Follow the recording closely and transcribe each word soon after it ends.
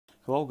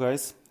Hello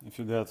guys, if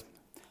you got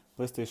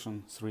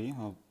PlayStation 3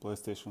 or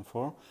PlayStation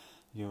 4,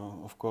 you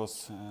of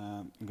course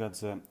got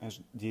the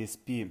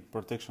HDCP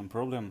protection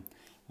problem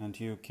and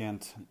you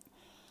can't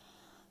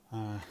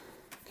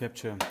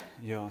capture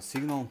your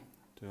signal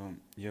to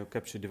your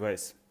capture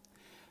device.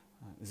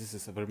 This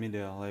is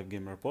AverMedia Live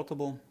Gamer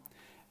Portable,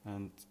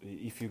 and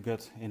if you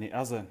got any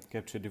other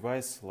capture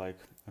device like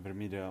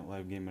AverMedia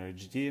Live Gamer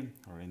HD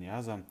or any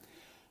other,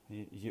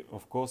 you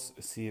of course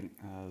see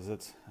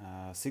that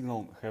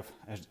signal have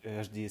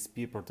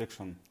HDCP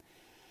protection.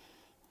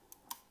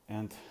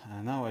 And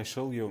now I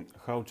show you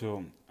how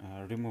to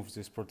remove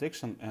this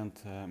protection and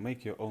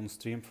make your own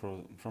stream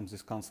from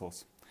these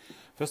consoles.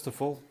 First of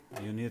all,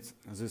 you need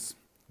this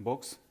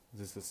box.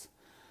 This is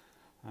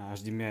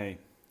HDMI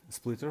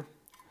splitter,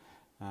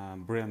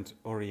 brand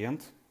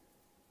Orient.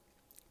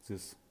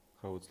 This is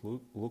how it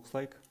looks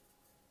like.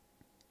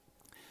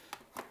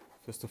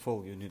 First of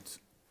all, you need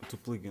to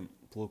plug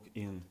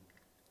in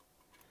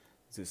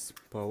this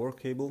power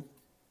cable.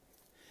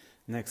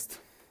 Next,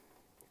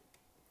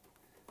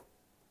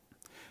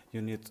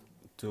 you need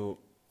to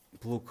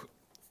plug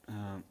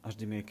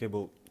HDMI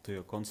cable to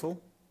your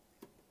console,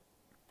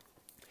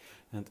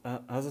 and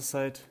other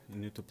side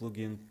you need to plug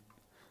in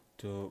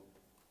to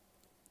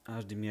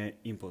HDMI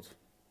input.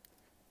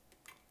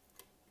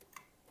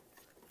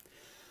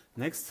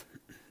 Next,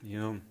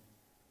 you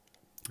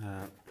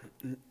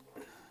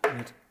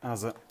need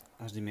other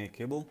HDMI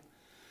cable.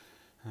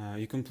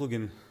 You can plug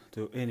in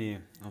to any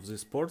of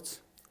these ports.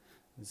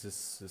 This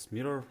is this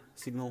mirror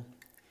signal.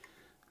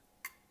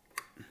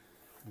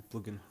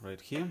 Plug in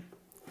right here,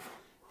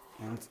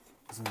 and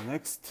the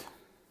next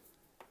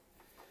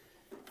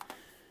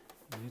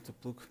you need to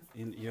plug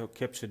in your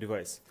capture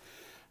device.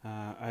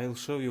 I'll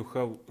show you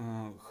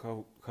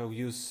how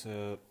use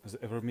the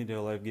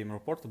AverMedia Live Gamer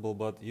Portable,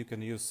 but you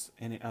can use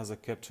any other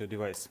capture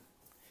device.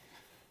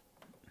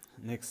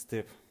 Next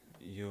step,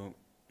 you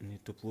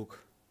need to plug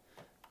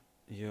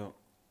your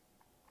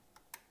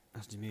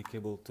HDMI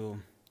cable to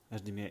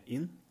HDMI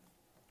in.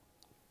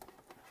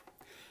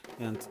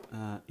 And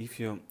if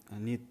you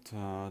need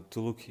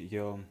to look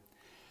your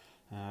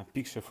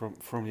picture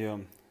from your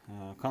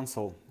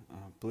console,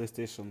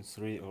 PlayStation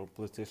 3 or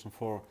PlayStation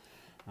 4,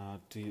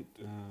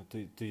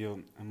 to your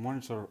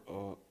monitor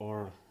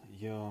or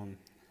your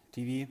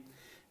TV,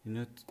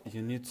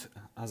 you need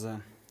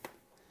other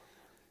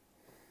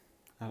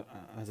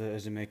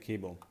HDMI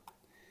cable.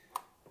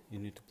 You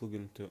need to plug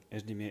into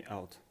HDMI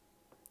out.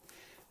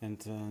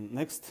 And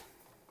next,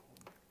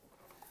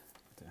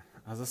 the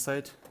other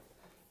side,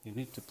 you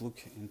need to plug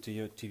into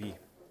your TV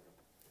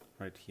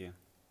right here.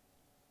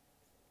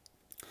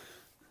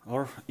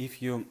 Or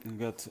if you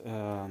got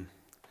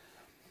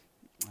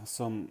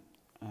some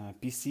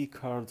PC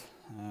card,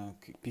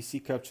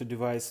 PC capture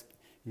device,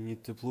 you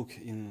need to plug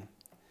in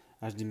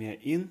HDMI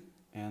in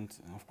and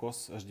of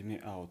course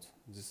HDMI out.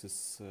 This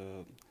is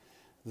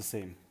the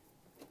same.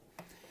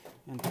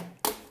 And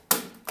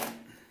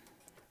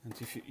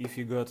if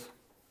you got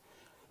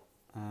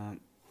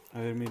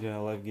AverMedia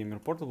Live Gamer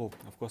Portable,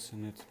 of course you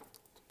need to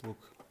plug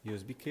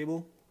USB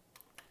cable,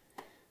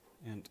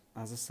 and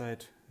other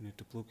side you need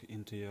to plug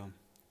into your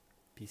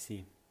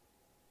PC.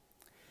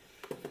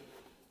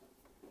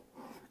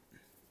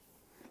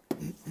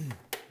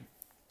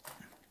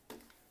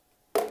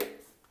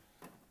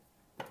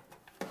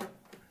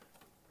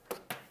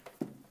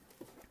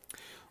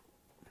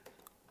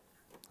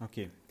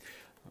 Okay,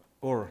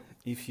 or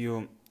if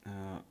you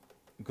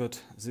got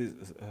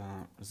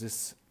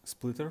this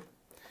splitter,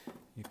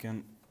 you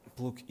can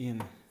plug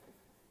in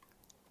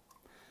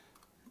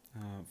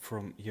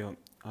from your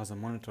other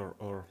monitor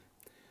or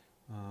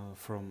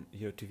from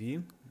your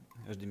TV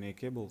HDMI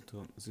cable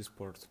to this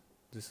port.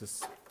 This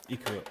is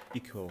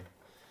equal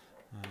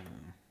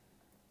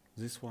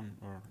this one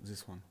or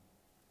this one.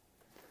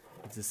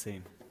 It's the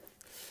same.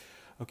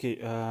 Okay.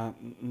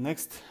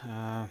 Next,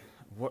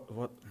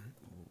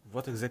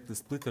 what exactly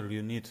splitter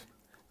you need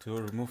to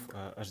remove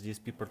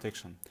HDCP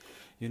protection?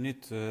 You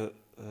need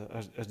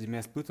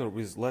HDMI splitter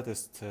with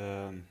latest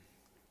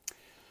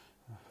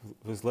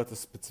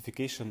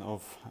specification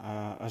of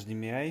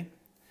HDMI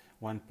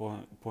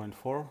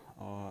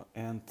 1.4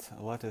 and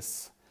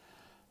latest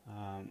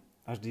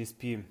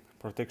HDCP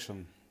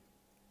protection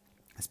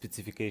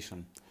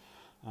specification.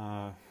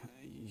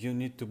 You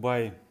need to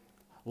buy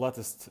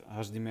latest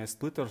HDMI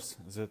splitters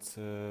that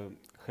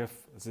have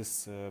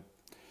this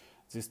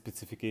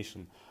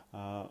specification.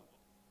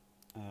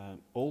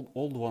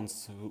 Old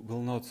ones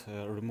will not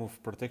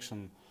remove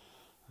protection,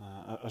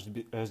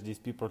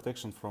 HDCP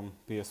protection from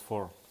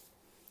PS4.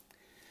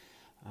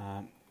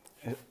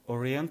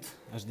 Orient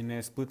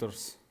HDMI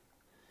splitters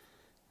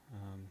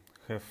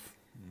have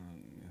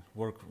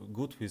work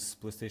good with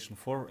PlayStation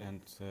 4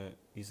 and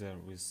either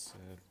with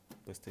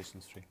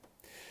PlayStation 3.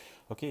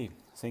 Okay,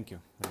 thank you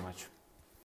very much.